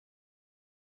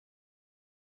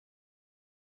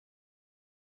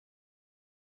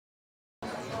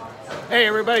Hey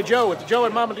everybody, Joe with the Joe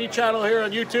and Mama D channel here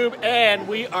on YouTube, and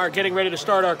we are getting ready to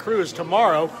start our cruise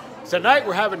tomorrow. Tonight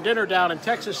we're having dinner down in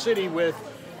Texas City with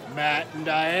Matt and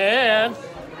Diane,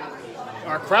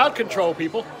 our crowd control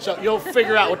people, so you'll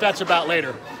figure out what that's about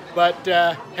later. But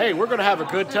hey, we're going to have a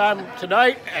good time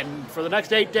tonight and for the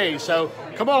next 8 days, so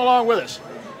come on along with us.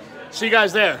 See you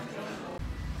guys there.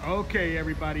 Okay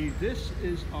everybody, this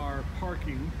is our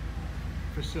parking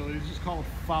facility. This is called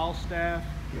Falstaff.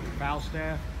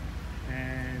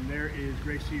 And there is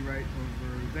Gracie right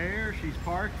over there. She's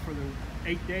parked for the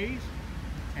 8 days.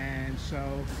 And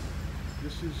so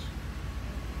this is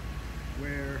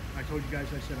where I told you guys,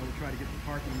 I said I would try to get the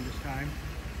parking this time.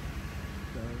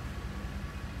 So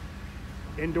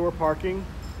indoor parking.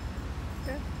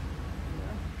 Yeah.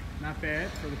 Not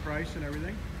bad for the price and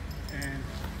everything. And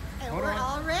we're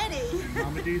all ready.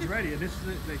 Mama D's ready. And this is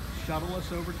they shuttle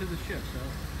us over to the ship. So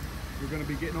we're going to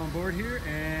be getting on board here,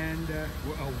 and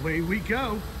away we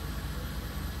go.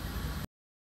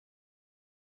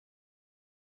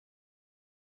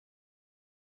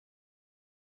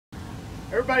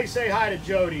 Everybody say hi to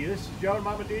Jody. This is Joe and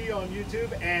Mama D on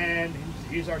YouTube, and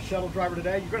he's our shuttle driver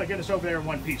today. You're going to get us over there in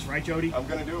one piece, right, Jody? I'm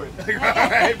going to do it. All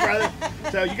right, brother.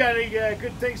 So you got any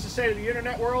good things to say to the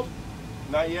internet world?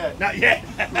 Not yet. Not yet.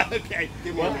 Okay.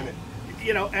 Give me a minute.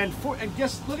 You know, and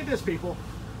just look at this, people.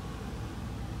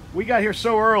 We got here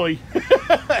so early.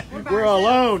 We're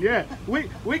alone. Yeah,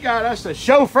 we got us a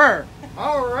chauffeur.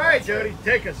 All right, Jody,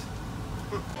 take us.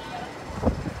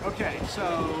 Okay,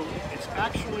 so it's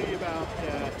actually about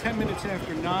 10 minutes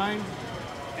after 9,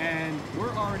 and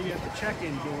we're already at the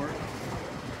check-in door.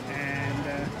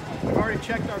 And we've already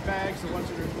checked our bags, the ones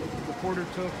that the porter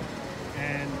took,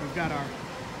 and we've got our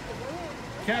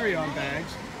carry-on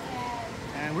bags,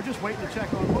 and we're just waiting to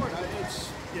check on board.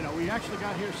 It's, you know, we actually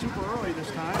got here super early this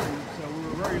time, and so we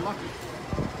were very lucky.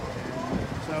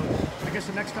 And so I guess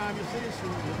the next time you see us,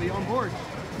 we'll be on board.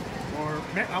 Or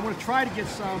I want to try to get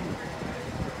some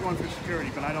going for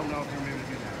security, but I don't know if we're able to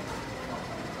do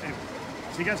that. Anyway,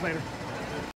 see you guys later.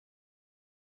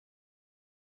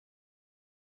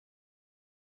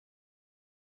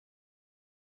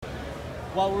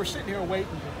 While we're sitting here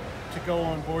waiting to go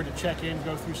on board to check in,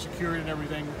 go through security and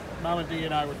everything, Mama D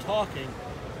and I were talking,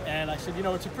 and I said, you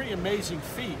know, it's a pretty amazing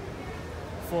feat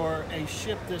for a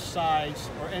ship this size,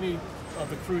 or any of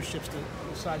the cruise ships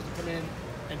this size, to come in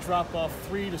and drop off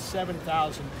 3,000 to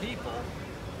 7,000 people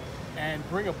and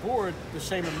bring aboard the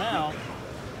same amount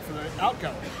for the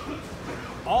outgoing.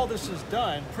 All this is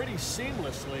done pretty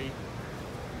seamlessly,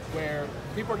 where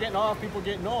people are getting off, people are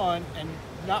getting on, and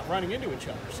not running into each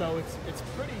other. So it's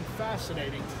pretty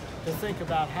fascinating to think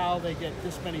about how they get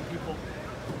this many people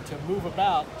to move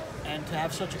about and to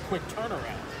have such a quick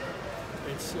turnaround.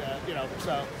 It's, you know,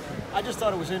 so I just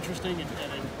thought it was interesting, and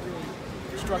it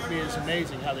really struck me as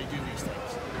amazing how they do these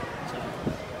things. So,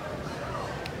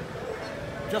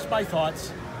 just my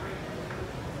thoughts.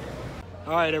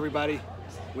 All right, everybody,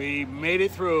 we made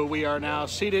it through. We are now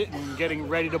seated and getting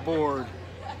ready to board.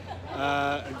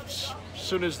 As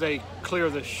soon as they clear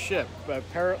the ship,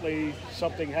 apparently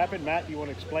something happened. Matt, you want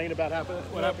to explain about what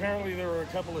happened? Well, apparently there were a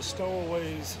couple of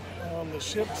stowaways on the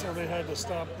ship, so they had to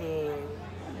stop the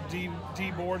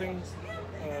deboarding,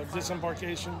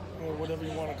 disembarkation, or whatever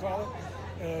you want to call it,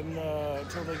 and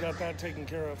until they got that taken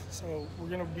care of. So we're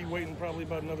going to be waiting probably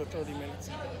about another 30 minutes.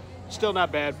 Still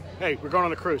not bad. Hey, we're going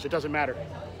on a cruise. It doesn't matter.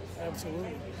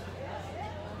 Absolutely.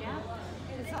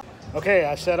 Okay,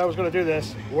 I said I was going to do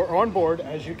this. We're on board,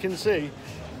 as you can see,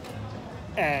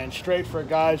 and straight for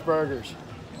Guy's Burgers.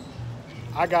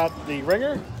 I got the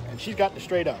ringer, and she's got the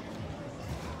straight up.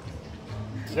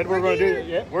 Said we're going to do it.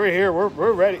 Yeah, we're here.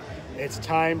 We're ready. It's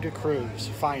time to cruise,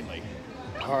 finally.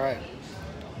 All right.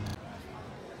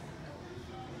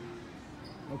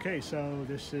 Okay, so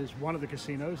this is one of the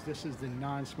casinos. This is the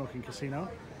non-smoking casino,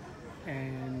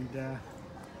 and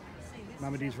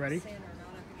Mama D's ready.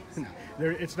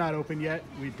 It's not open yet.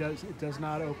 It does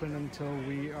not open until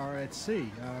we are at sea,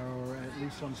 or at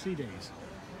least on sea days.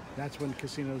 That's when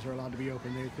casinos are allowed to be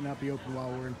open. They cannot be open while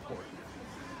we're in port.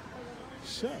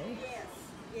 So,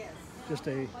 just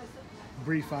a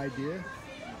brief idea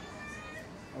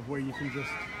of where you can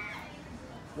just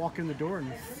walk in the door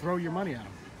and throw your money at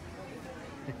them.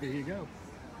 There you go.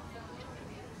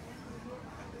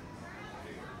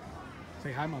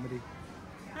 Say hi, Mama D.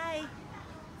 Hi.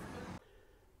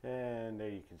 And there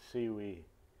you can see we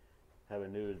have a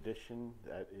new addition.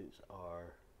 That is our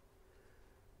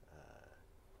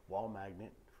wall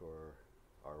magnet for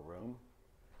our room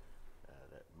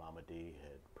that Mama D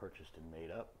had purchased and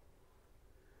made up.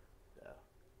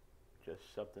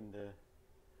 Just something to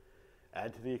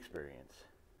add to the experience.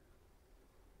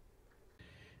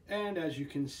 And as you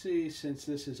can see, since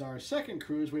this is our second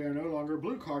cruise, we are no longer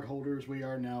blue card holders, we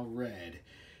are now red.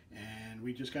 And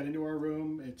we just got into our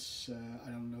room. It's, I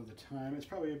don't know the time, it's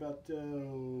probably about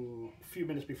a few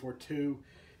minutes before 2.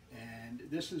 And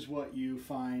this is what you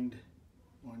find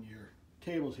on your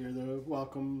tables here, the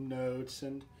welcome notes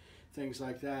and things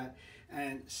like that.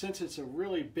 And since it's a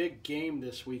really big game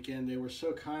this weekend, they were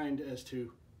so kind as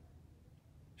to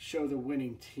show the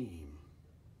winning team.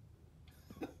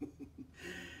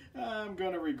 I'm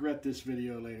going to regret this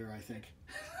video later, I think.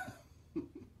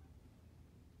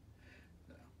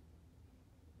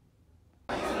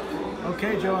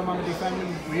 Okay, Joe and Mama D family,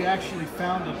 we actually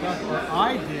found a duck, or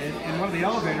I did, in one of the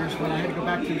elevators when I had to go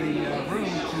back to the room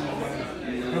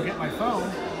to go get my phone,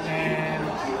 and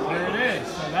there it is.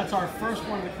 So that's our first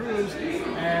one of the cruise,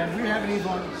 and we haven't even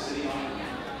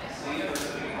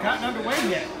gotten underway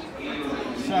yet.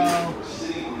 So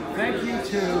thank you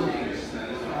to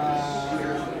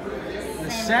the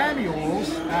Samuels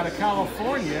out of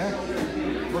California.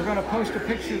 We're going to post a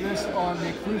picture of this on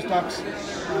the Cruise Ducks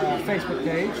Facebook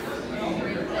page. You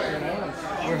know,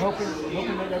 we're hoping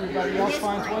that everybody else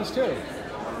finds ones too.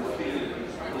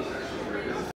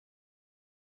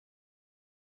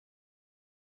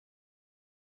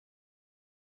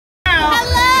 Hello!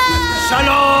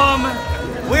 Shalom!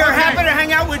 We are happy to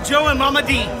hang out with Joe and Mama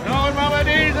D. Joe and Mama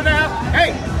D's in the house.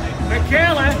 Hey,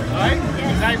 Michaela, right?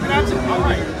 Is that pronounce it? All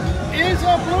right. Is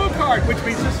a blue card, which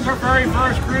means this is her very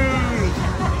first cruise.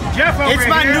 Jeff over here. It's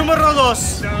my numero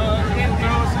dos.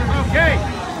 Okay.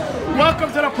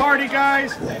 Welcome to the party,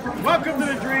 guys. Welcome to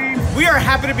the dream. We are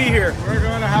happy to be here. We're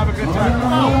going to have a good time.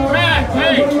 Oh, Matt,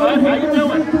 hey, bud, how you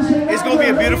doing? It's going to be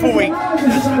a beautiful week.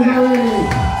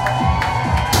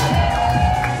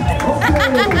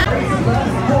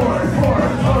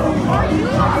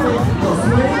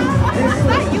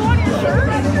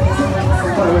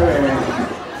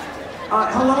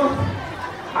 Hello?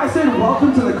 I said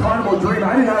welcome to the Carnival Dream.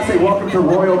 I did not say welcome to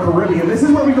Royal Caribbean. This is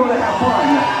where we go to have fun.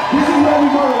 This is where we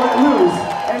go to let loose.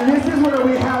 And this is where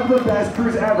we have the best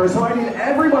cruise ever. So I need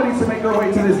everybody to make their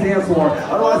way to this dance floor.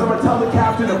 Otherwise I'm going to tell the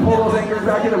captain to pull those anchors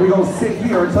back in and we're going to sit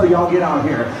here until y'all get out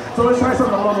here. So let's try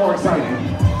something a little more exciting.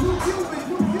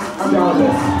 I'm down with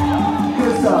this.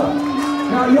 Good stuff.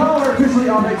 Now y'all are officially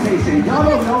on vacation. Y'all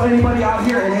don't know anybody out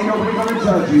here and ain't nobody going to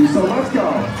judge you. So let's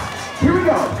go. Here we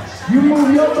go. You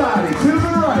move your body to the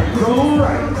right, go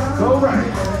right, go right.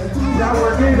 Now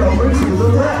work it over to the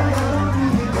left.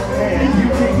 And you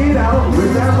can get out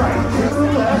with that right. To the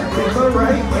left, to the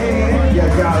right, and you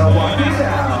gotta walk it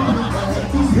out.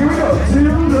 Here we go, to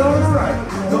the right,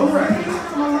 go right.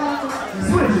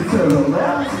 Switch it to the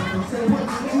left.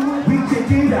 We can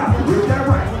get out with that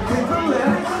right, to the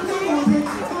left.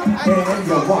 And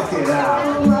you walk it out.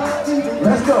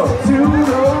 Let's go, to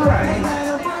the right.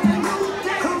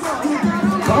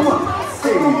 Come on,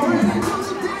 hey.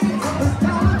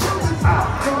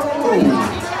 Oh.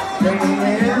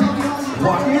 And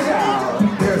walk it out.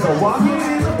 There's a walking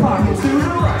in the pocket to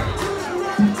the right.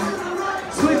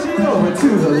 Switch it over to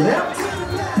the left.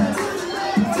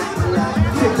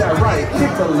 Kick that right,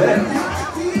 kick the left.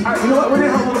 Alright, you know what? We're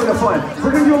gonna have a little bit of fun.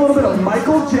 We're gonna do a little bit of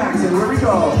Michael Jackson. Where we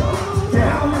go.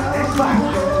 Down and clap.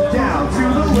 Down to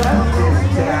the left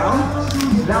and down.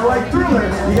 Now like Thriller,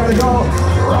 you gotta go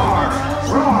roar.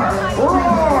 Roar,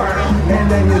 roar,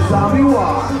 and then you zombie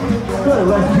walk. Good,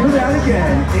 let's do that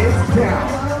again. It's down,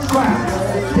 clap,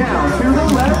 down to the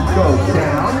left, go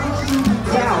down.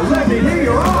 Now let me hear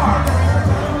your roar.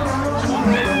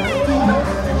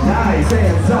 Nice,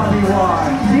 and zombie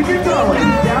walk. Keep it going,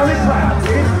 down and clap.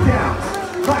 It's down,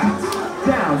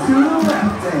 down to the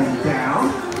left and down.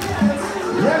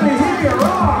 Let me hear your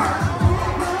roar.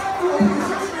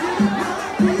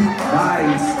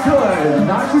 Nice, good,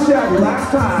 not too shabby.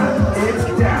 Last time, it's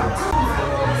down.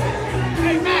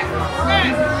 Hey, Matt,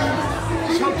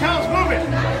 this hotel's moving.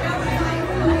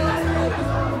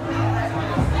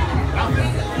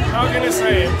 I'm gonna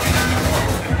say it.